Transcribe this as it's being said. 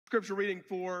Scripture reading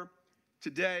for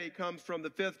today comes from the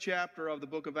 5th chapter of the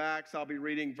book of Acts. I'll be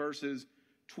reading verses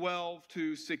 12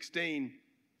 to 16.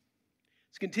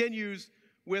 This continues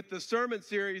with the sermon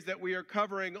series that we are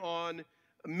covering on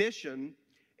mission,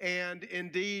 and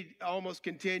indeed almost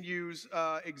continues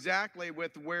exactly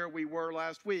with where we were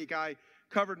last week. I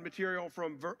covered material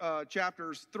from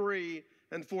chapters 3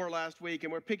 and 4 last week,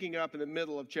 and we're picking up in the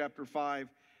middle of chapter 5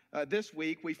 this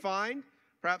week. We find,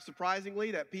 perhaps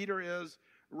surprisingly, that Peter is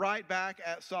right back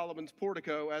at Solomon's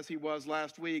portico as he was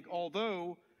last week,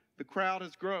 although the crowd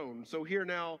has grown. So hear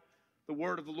now the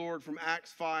word of the Lord from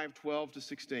Acts 5:12 to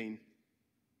 16.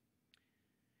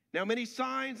 Now many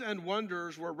signs and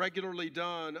wonders were regularly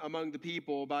done among the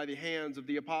people by the hands of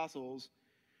the apostles,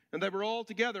 and they were all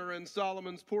together in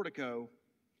Solomon's portico.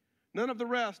 None of the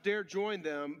rest dared join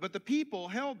them, but the people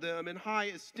held them in high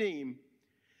esteem.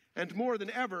 And more than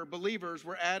ever, believers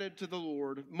were added to the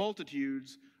Lord,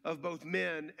 multitudes of both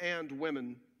men and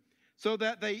women, so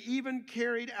that they even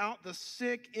carried out the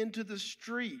sick into the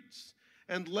streets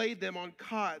and laid them on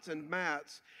cots and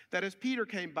mats, that as Peter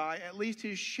came by, at least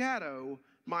his shadow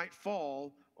might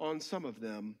fall on some of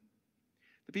them.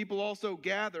 The people also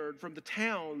gathered from the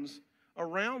towns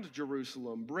around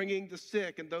Jerusalem, bringing the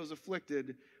sick and those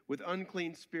afflicted with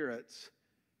unclean spirits,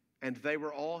 and they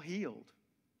were all healed.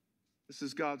 This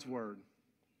is God's word.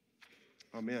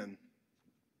 Amen.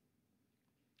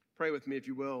 Pray with me if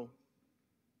you will.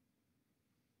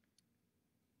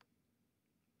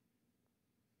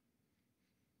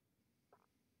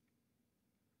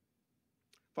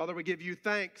 Father, we give you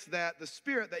thanks that the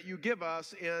Spirit that you give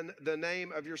us in the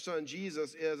name of your Son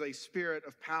Jesus is a spirit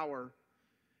of power,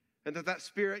 and that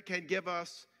Spirit can give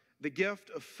us the gift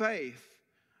of faith,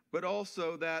 but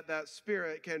also that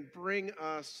Spirit can bring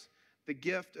us the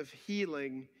gift of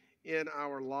healing in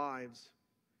our lives.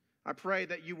 I pray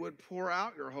that you would pour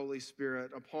out your Holy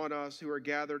Spirit upon us who are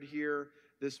gathered here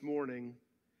this morning.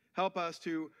 Help us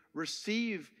to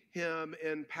receive him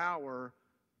in power.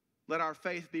 Let our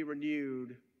faith be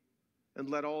renewed, and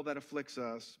let all that afflicts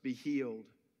us be healed.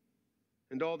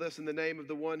 And all this in the name of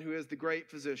the one who is the great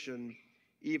physician,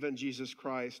 even Jesus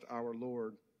Christ our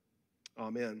Lord.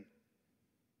 Amen.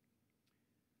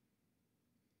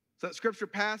 So that scripture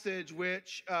passage,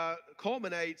 which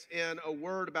culminates in a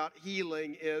word about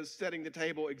healing, is setting the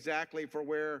table exactly for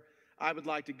where I would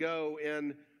like to go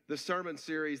in the sermon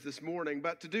series this morning.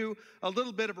 But to do a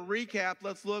little bit of a recap,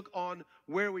 let's look on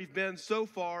where we've been so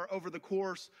far over the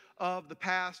course of the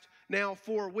past now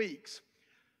 4 weeks.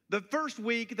 The first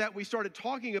week that we started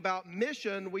talking about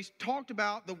mission, we talked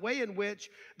about the way in which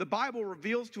the Bible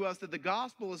reveals to us that the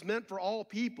gospel is meant for all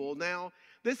people. Now,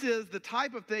 this is the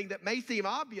type of thing that may seem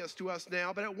obvious to us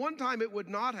now, but at one time it would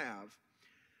not have.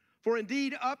 For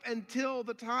indeed, up until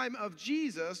the time of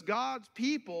Jesus, God's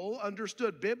people,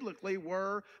 understood biblically,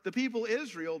 were the people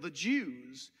Israel, the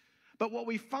Jews. But what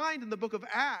we find in the book of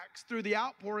Acts through the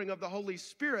outpouring of the Holy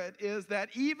Spirit is that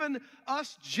even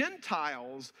us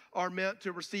Gentiles are meant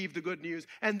to receive the good news.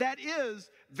 And that is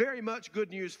very much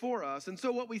good news for us. And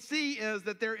so what we see is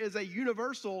that there is a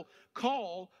universal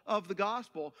call of the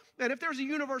gospel. And if there's a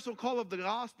universal call of the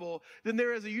gospel, then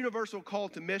there is a universal call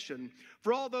to mission.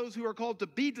 For all those who are called to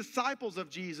be disciples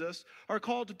of Jesus are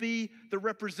called to be the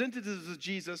representatives of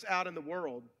Jesus out in the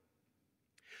world.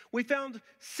 We found,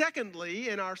 secondly,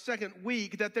 in our second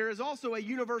week, that there is also a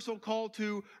universal call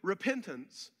to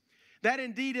repentance. That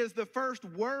indeed is the first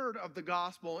word of the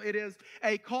gospel. It is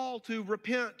a call to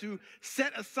repent, to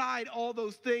set aside all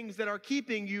those things that are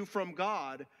keeping you from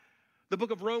God. The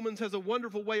book of Romans has a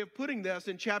wonderful way of putting this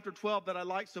in chapter 12 that I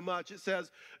like so much. It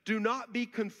says, "Do not be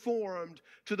conformed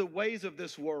to the ways of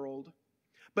this world,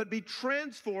 but be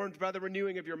transformed by the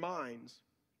renewing of your minds."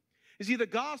 You see, the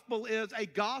gospel is a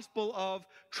gospel of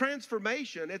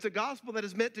transformation. It's a gospel that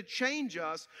is meant to change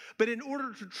us. But in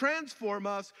order to transform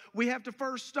us, we have to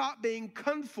first stop being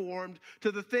conformed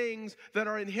to the things that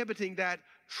are inhibiting that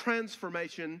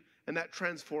transformation and that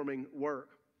transforming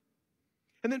work.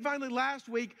 And then finally, last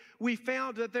week, we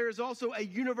found that there is also a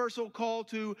universal call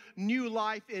to new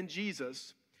life in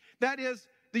Jesus. That is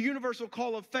the universal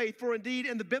call of faith. For indeed,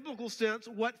 in the biblical sense,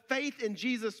 what faith in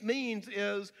Jesus means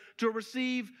is to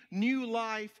receive new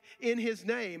life in his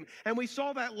name. And we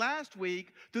saw that last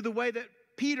week through the way that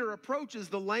Peter approaches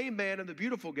the lame man in the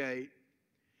beautiful gate.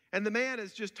 And the man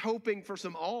is just hoping for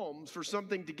some alms, for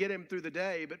something to get him through the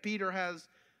day. But Peter has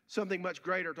something much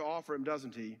greater to offer him,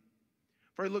 doesn't he?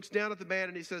 For he looks down at the man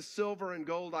and he says, "Silver and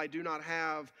gold I do not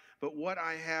have, but what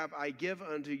I have I give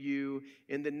unto you.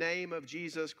 In the name of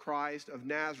Jesus Christ of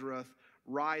Nazareth,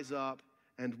 rise up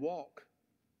and walk."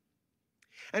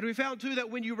 And we found too that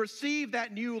when you receive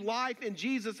that new life in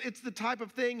Jesus, it's the type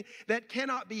of thing that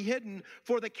cannot be hidden.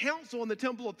 For the council and the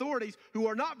temple authorities, who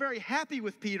are not very happy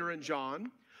with Peter and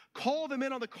John, call them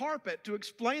in on the carpet to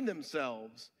explain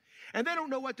themselves. And they don't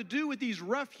know what to do with these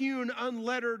rough-hewn,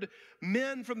 unlettered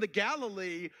men from the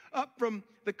Galilee, up from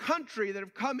the country, that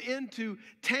have come into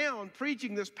town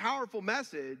preaching this powerful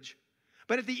message.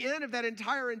 But at the end of that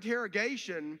entire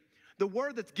interrogation, the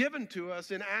word that's given to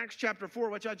us in Acts chapter 4,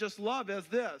 which I just love, is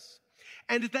this: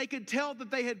 and they could tell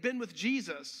that they had been with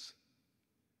Jesus.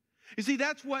 You see,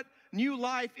 that's what new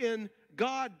life in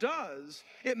God does.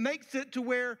 It makes it to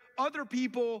where other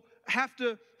people have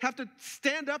to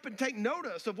stand up and take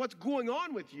notice of what's going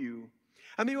on with you.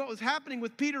 I mean, what was happening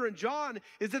with Peter and John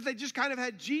is that they just kind of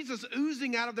had Jesus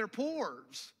oozing out of their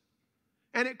pores,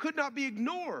 and it could not be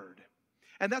ignored.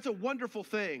 And that's a wonderful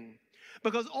thing.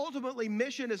 Because ultimately,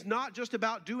 mission is not just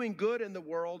about doing good in the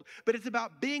world, but it's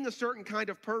about being a certain kind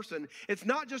of person. It's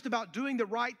not just about doing the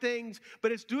right things,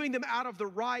 but it's doing them out of the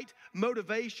right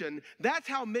motivation. That's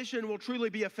how mission will truly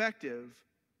be effective.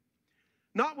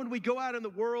 Not when we go out in the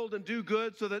world and do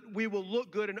good so that we will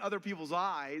look good in other people's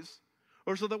eyes,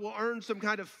 or so that we'll earn some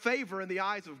kind of favor in the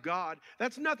eyes of God.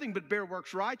 That's nothing but bare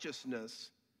works righteousness.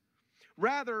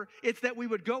 Rather, it's that we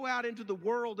would go out into the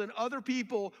world and other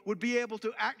people would be able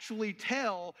to actually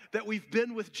tell that we've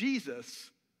been with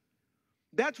Jesus.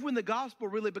 That's when the gospel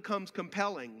really becomes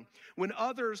compelling, when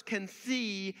others can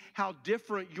see how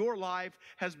different your life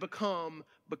has become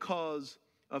because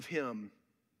of him.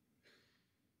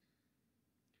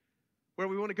 Where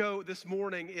we want to go this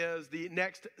morning is the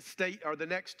next stage or the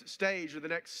next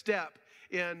step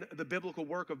in the biblical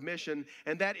work of mission,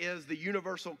 and that is the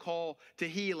universal call to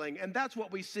healing. And that's what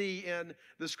we see in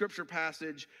the scripture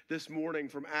passage this morning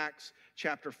from Acts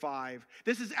chapter 5.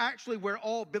 This is actually where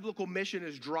all biblical mission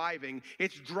is driving.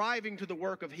 It's driving to the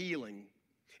work of healing.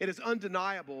 It is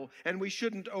undeniable, and we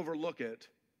shouldn't overlook it.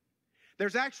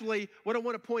 There's actually, what I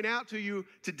want to point out to you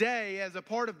today as a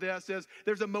part of this is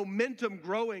there's a momentum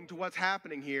growing to what's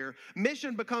happening here.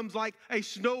 Mission becomes like a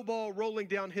snowball rolling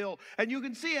downhill. And you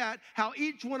can see how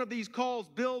each one of these calls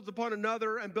builds upon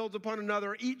another and builds upon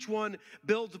another. Each one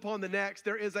builds upon the next.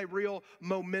 There is a real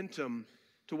momentum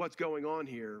to what's going on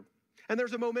here. And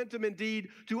there's a momentum indeed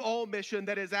to all mission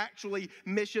that is actually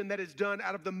mission that is done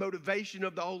out of the motivation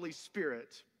of the Holy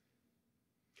Spirit.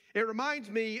 It reminds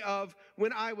me of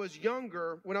when I was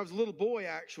younger, when I was a little boy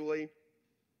actually,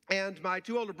 and my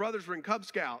two older brothers were in Cub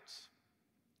Scouts.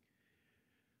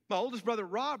 My oldest brother,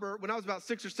 Robert, when I was about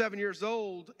 6 or 7 years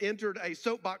old, entered a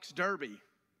soapbox derby.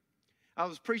 I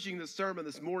was preaching this sermon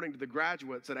this morning to the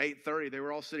graduates at 8:30. They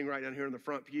were all sitting right down here in the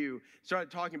front pew.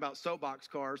 Started talking about soapbox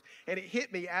cars, and it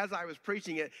hit me as I was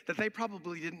preaching it that they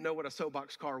probably didn't know what a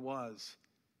soapbox car was.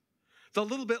 It's a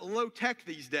little bit low tech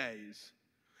these days.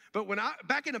 But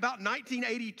back in about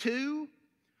 1982,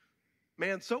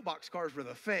 man, soapbox cars were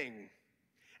the thing.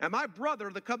 And my brother,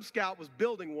 the Cub Scout, was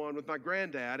building one with my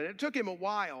granddad, and it took him a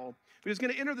while. He was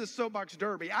going to enter this soapbox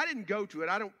derby. I didn't go to it.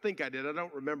 I don't think I did. I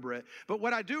don't remember it. But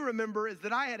what I do remember is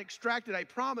that I had extracted a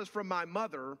promise from my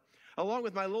mother, along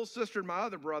with my little sister and my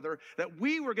other brother, that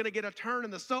we were going to get a turn in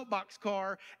the soapbox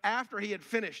car after he had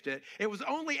finished it. It was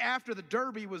only after the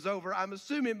derby was over, I'm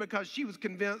assuming because she was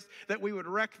convinced that we would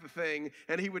wreck the thing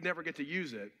and he would never get to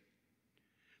use it.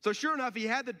 So sure enough, he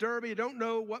had the derby. I don't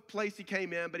know what place he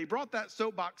came in, but he brought that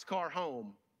soapbox car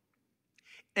home.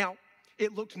 Now,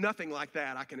 it looked nothing like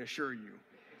that, I can assure you.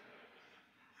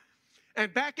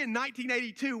 And back in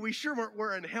 1982, we sure weren't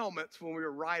wearing helmets when we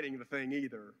were riding the thing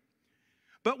either.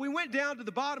 But we went down to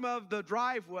the bottom of the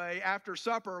driveway after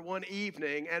supper one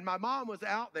evening, and my mom was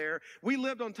out there. We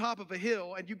lived on top of a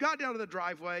hill, and you got down to the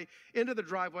driveway, into the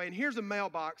driveway, and here's a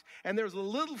mailbox, and there's a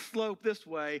little slope this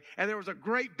way, and there was a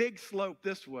great big slope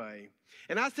this way.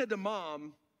 And I said to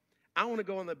Mom, I want to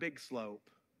go on the big slope.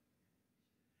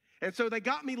 And so they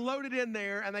got me loaded in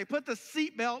there, and they put the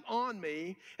seatbelt on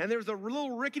me, and there's a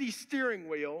little rickety steering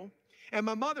wheel. And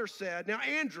my mother said, now,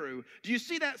 Andrew, do you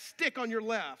see that stick on your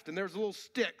left? And there's a little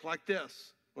stick like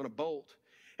this on a bolt.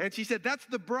 And she said, that's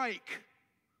the brake.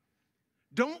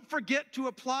 Don't forget to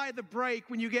apply the brake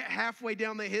when you get halfway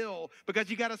down the hill because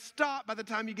you got to stop by the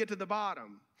time you get to the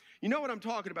bottom. You know what I'm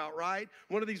talking about, right?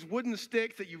 One of these wooden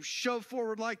sticks that you shove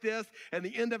forward like this, and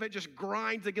the end of it just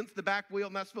grinds against the back wheel,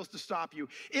 and that's supposed to stop you.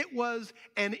 It was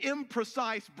an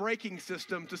imprecise braking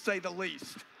system, to say the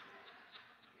least.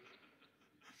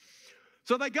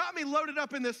 So they got me loaded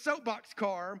up in this soapbox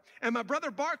car, and my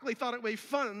brother Barkley thought it would be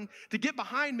fun to get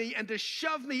behind me and to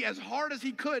shove me as hard as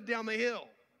he could down the hill.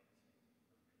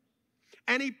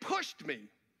 And he pushed me,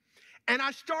 and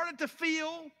I started to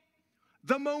feel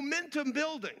the momentum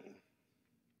building.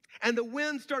 And the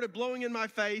wind started blowing in my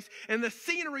face, and the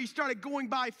scenery started going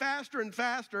by faster and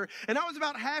faster. And I was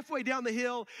about halfway down the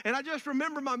hill, and I just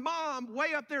remember my mom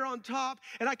way up there on top,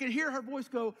 and I could hear her voice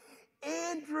go,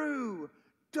 "Andrew,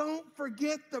 don't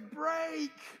forget the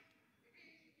brake."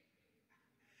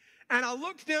 And I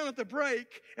looked down at the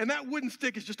brake, and that wooden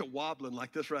stick is just a wobbling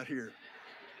like this right here.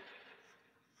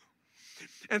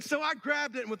 And so I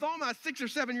grabbed it, and with all my 6 or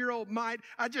 7-year-old might,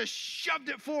 I just shoved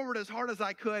it forward as hard as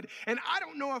I could. And I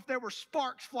don't know if there were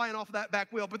sparks flying off of that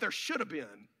back wheel, but there should have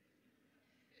been.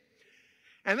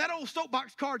 And that old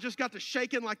soapbox car just got to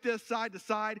shaking like this side to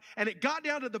side, and it got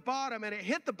down to the bottom, and it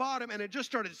hit the bottom, and it just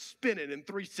started spinning in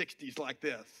 360s like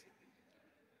this.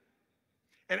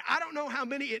 And I don't know how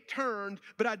many it turned,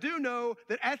 but I do know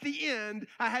that at the end,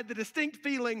 I had the distinct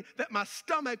feeling that my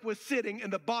stomach was sitting in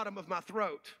the bottom of my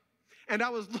throat. And I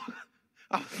was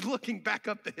looking back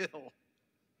up the hill.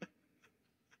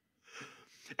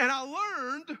 And I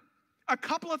learned a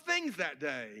couple of things that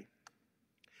day.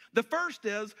 The first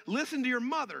is, listen to your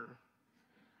mother.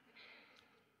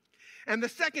 And the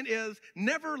second is,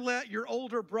 never let your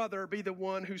older brother be the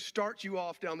one who starts you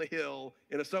off down the hill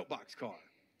in a soapbox car.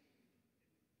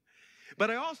 But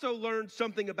I also learned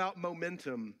something about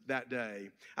momentum that day.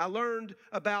 I learned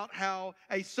about how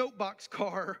a soapbox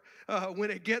car,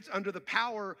 when it gets under the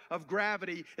power of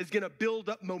gravity, is going to build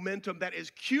up momentum that is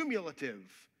cumulative.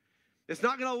 It's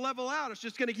not going to level out. It's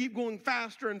just going to keep going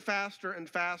faster and faster and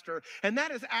faster. And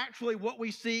that is actually what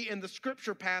we see in the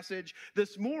scripture passage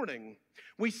this morning.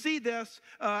 We see this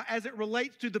as it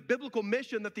relates to the biblical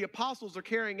mission that the apostles are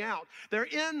carrying out. They're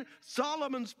in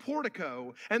Solomon's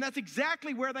portico, and that's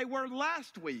exactly where they were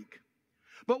last week.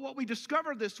 But what we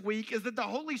discovered this week is that the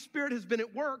Holy Spirit has been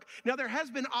at work. Now, there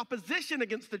has been opposition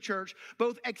against the church,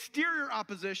 both exterior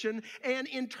opposition and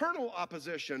internal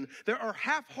opposition. There are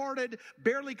half-hearted,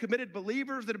 barely committed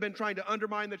believers that have been trying to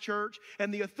undermine the church,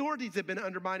 and the authorities have been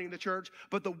undermining the church,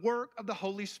 but the work of the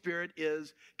Holy Spirit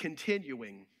is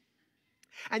continuing.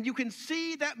 And you can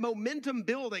see that momentum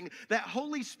building, that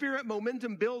Holy Spirit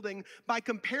momentum building, by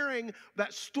comparing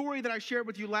that story that I shared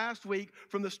with you last week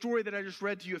from the story that I just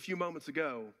read to you a few moments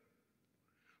ago.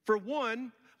 For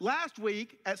one, last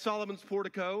week at Solomon's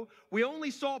portico, we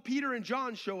only saw Peter and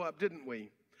John show up, didn't we?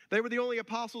 They were the only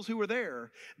apostles who were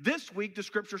there. This week, the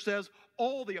scripture says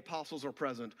all the apostles are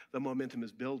present. The momentum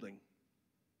is building.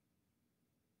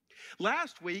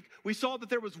 Last week, we saw that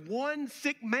there was one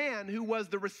sick man who was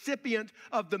the recipient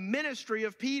of the ministry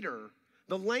of Peter,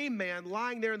 the lame man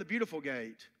lying there in the Beautiful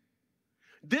Gate.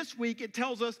 This week, it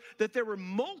tells us that there were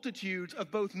multitudes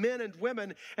of both men and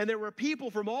women, and there were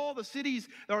people from all the cities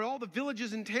or all the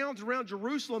villages and towns around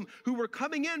Jerusalem who were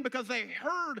coming in because they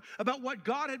heard about what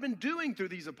God had been doing through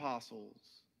these apostles.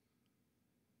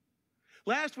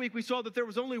 Last week, we saw that there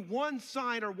was only one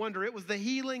sign or wonder. It was the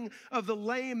healing of the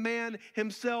lame man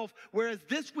himself, whereas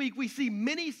this week we see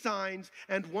many signs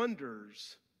and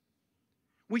wonders.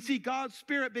 We see God's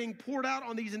Spirit being poured out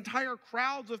on these entire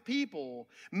crowds of people,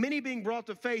 many being brought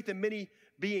to faith and many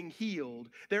being healed.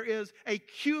 There is a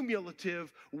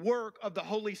cumulative work of the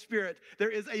Holy Spirit. There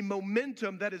is a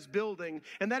momentum that is building,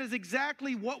 and that is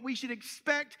exactly what we should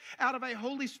expect out of a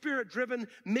Holy Spirit-driven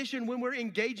mission when we're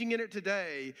engaging in it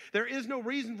today. There is no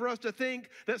reason for us to think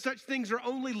that such things are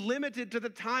only limited to the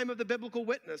time of the biblical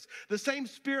witness. The same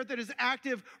Spirit that is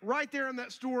active right there in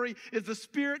that story is the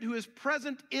Spirit who is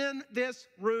present in this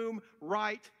room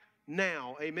right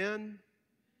now. Amen?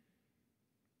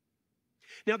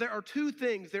 Now, there are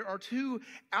two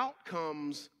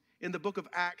outcomes in the book of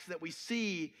Acts that we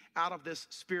see out of this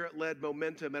Spirit-led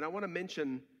momentum, and I want to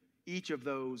mention each of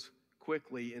those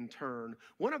quickly in turn.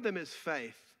 One of them is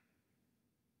faith.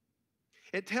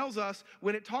 It tells us,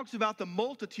 when it talks about the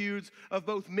multitudes of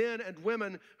both men and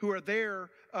women who are there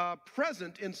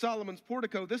present in Solomon's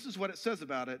portico, this is what it says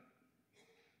about it.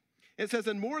 It says,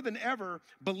 and more than ever,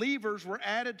 believers were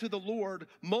added to the Lord,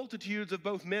 multitudes of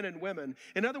both men and women.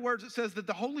 In other words, it says that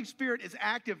the Holy Spirit is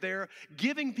active there,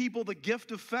 giving people the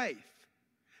gift of faith.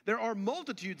 There are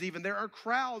multitudes even. There are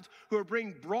crowds who are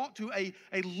being brought to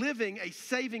a living, a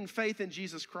saving faith in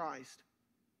Jesus Christ.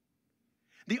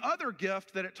 The other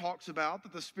gift that it talks about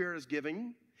that the Spirit is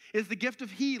giving is the gift of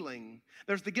healing.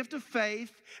 There's the gift of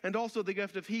faith and also the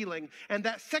gift of healing. And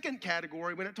that second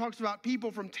category, when it talks about people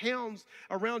from towns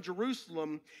around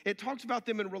Jerusalem, it talks about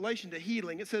them in relation to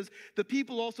healing. It says, the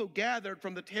people also gathered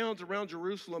from the towns around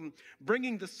Jerusalem,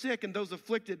 bringing the sick and those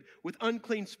afflicted with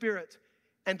unclean spirits,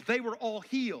 and they were all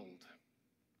healed.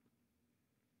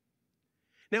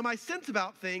 Now, my sense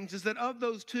about things is that of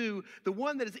those two, the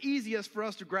one that is easiest for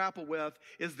us to grapple with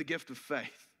is the gift of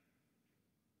faith.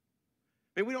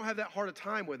 I mean, we don't have that hard a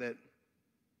time with it.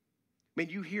 I mean,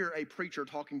 you hear a preacher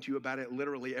talking to you about it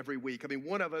literally every week. I mean,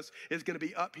 one of us is going to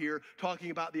be up here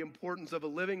talking about the importance of a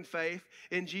living faith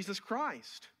in Jesus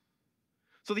Christ.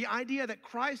 So the idea that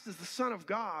Christ is the Son of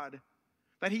God,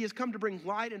 that he has come to bring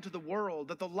light into the world,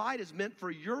 that the light is meant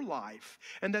for your life,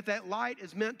 and that light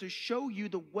is meant to show you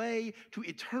the way to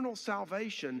eternal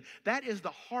salvation, that is the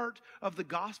heart of the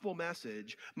gospel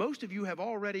message. Most of you have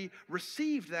already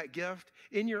received that gift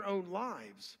in your own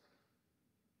lives.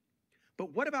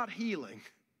 But what about healing?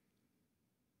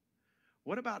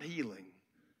 What about healing?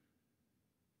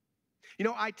 You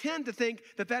know, I tend to think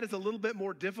that is a little bit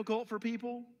more difficult for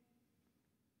people.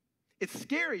 It's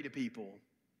scary to people.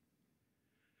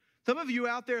 Some of you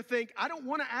out there think, I don't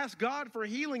want to ask God for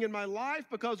healing in my life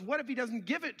because what if he doesn't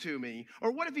give it to me?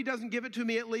 Or what if he doesn't give it to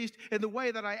me at least in the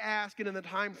way that I ask and in the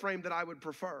time frame that I would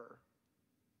prefer?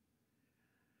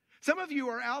 Some of you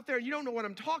are out there and you don't know what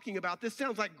I'm talking about. This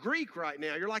sounds like Greek right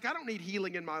now. You're like, I don't need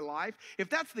healing in my life.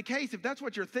 If that's the case, if that's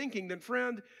what you're thinking, then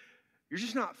friend, you're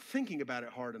just not thinking about it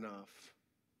hard enough.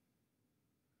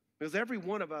 Because every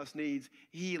one of us needs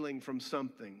healing from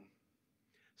something.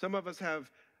 Some of us have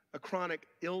a chronic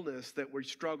illness that we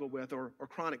struggle with or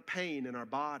chronic pain in our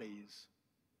bodies.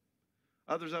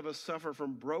 Others of us suffer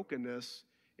from brokenness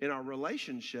in our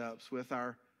relationships with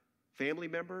our family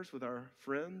members, with our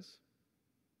friends.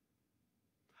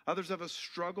 Others of us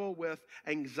struggle with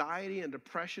anxiety and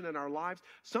depression in our lives.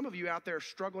 Some of you out there are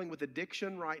struggling with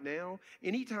addiction right now.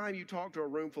 Anytime you talk to a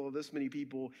room full of this many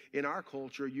people in our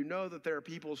culture, you know that there are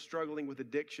people struggling with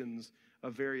addictions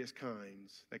of various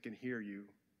kinds that can hear you.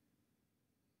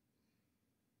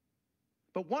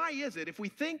 But why is it, if we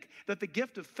think that the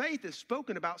gift of faith is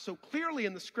spoken about so clearly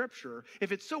in the Scripture,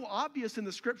 if it's so obvious in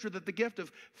the Scripture that the gift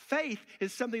of faith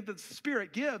is something that the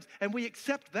Spirit gives, and we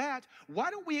accept that,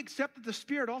 why don't we accept that the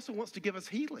Spirit also wants to give us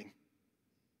healing?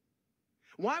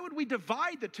 Why would we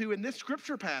divide the two in this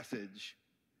Scripture passage?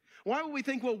 Why would we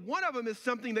think, well, one of them is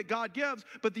something that God gives,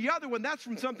 but the other one, that's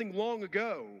from something long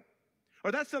ago?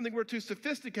 Or that's something we're too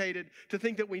sophisticated to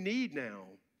think that we need now?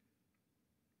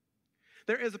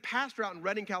 There is a pastor out in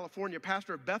Redding, California,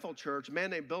 pastor of Bethel Church, a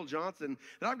man named Bill Johnson,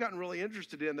 that I've gotten really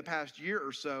interested in the past year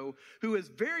or so, who is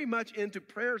very much into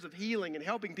prayers of healing and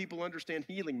helping people understand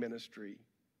healing ministry.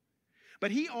 But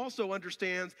he also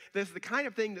understands this is the kind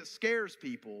of thing that scares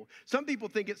people. Some people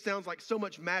think it sounds like so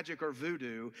much magic or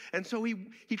voodoo, and so he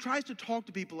tries to talk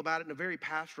to people about it in a very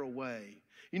pastoral way.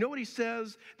 You know what he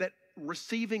says that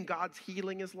receiving God's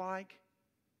healing is like?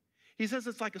 He says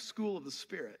it's like a school of the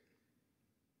Spirit.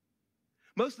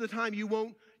 Most of the time, you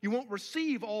won't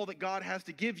receive all that God has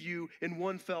to give you in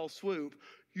one fell swoop.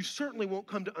 You certainly won't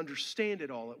come to understand it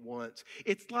all at once.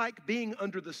 It's like being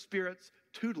under the Spirit's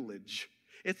tutelage.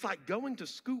 It's like going to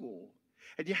school,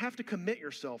 and you have to commit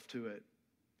yourself to it.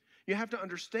 You have to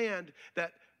understand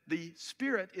that the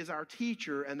Spirit is our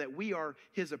teacher and that we are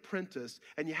his apprentice,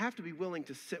 and you have to be willing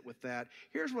to sit with that.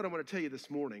 Here's what I want to tell you this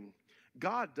morning.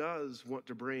 God does want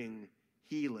to bring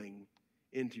healing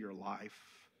into your life.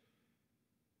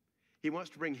 He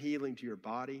wants to bring healing to your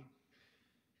body.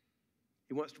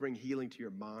 He wants to bring healing to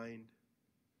your mind.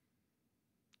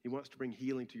 He wants to bring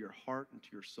healing to your heart and to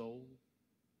your soul.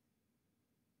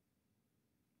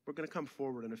 We're going to come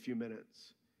forward in a few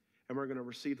minutes, and we're going to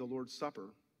receive the Lord's Supper.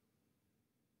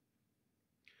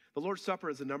 The Lord's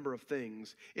Supper is a number of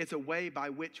things. It's a way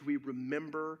by which we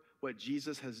remember what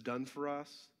Jesus has done for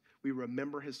us. We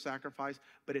remember his sacrifice,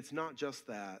 but it's not just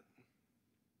that.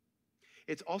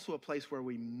 It's also a place where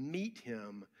we meet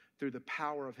him through the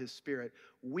power of his Spirit.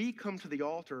 We come to the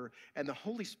altar, and the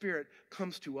Holy Spirit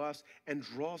comes to us and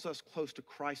draws us close to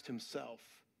Christ himself.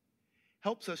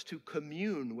 Helps us to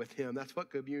commune with him. That's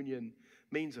what communion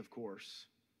means, of course.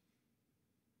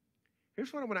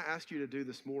 Here's what I want to ask you to do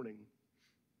this morning.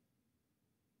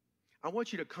 I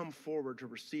want you to come forward to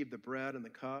receive the bread and the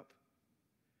cup.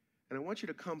 And I want you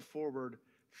to come forward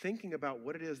thinking about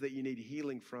what it is that you need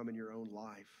healing from in your own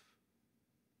life.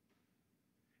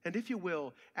 And if you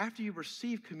will, after you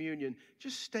receive communion,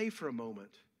 just stay for a moment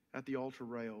at the altar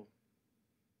rail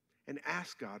and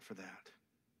ask God for that.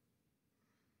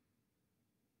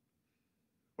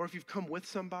 Or if you've come with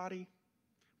somebody,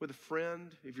 with a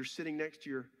friend, if you're sitting next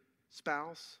to your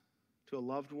spouse, to a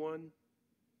loved one,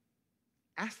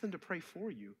 ask them to pray for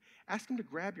you. Ask them to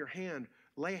grab your hand,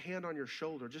 lay a hand on your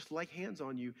shoulder, just lay hands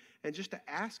on you, and just to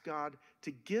ask God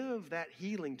to give that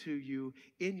healing to you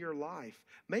in your life.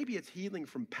 Maybe it's healing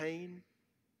from pain.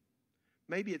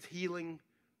 Maybe it's healing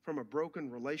from a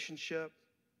broken relationship.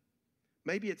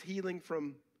 Maybe it's healing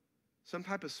from some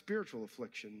type of spiritual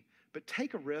affliction. But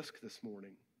take a risk this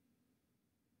morning.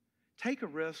 Take a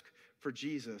risk for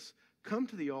Jesus. Come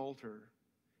to the altar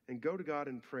and go to God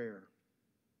in prayer.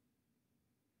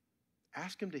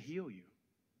 Ask him to heal you.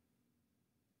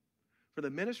 For the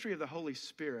ministry of the Holy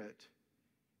Spirit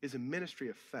is a ministry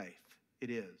of faith. It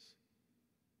is.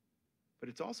 But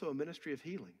it's also a ministry of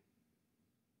healing.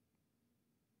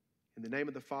 In the name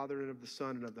of the Father, and of the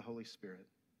Son, and of the Holy Spirit.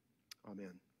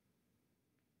 Amen.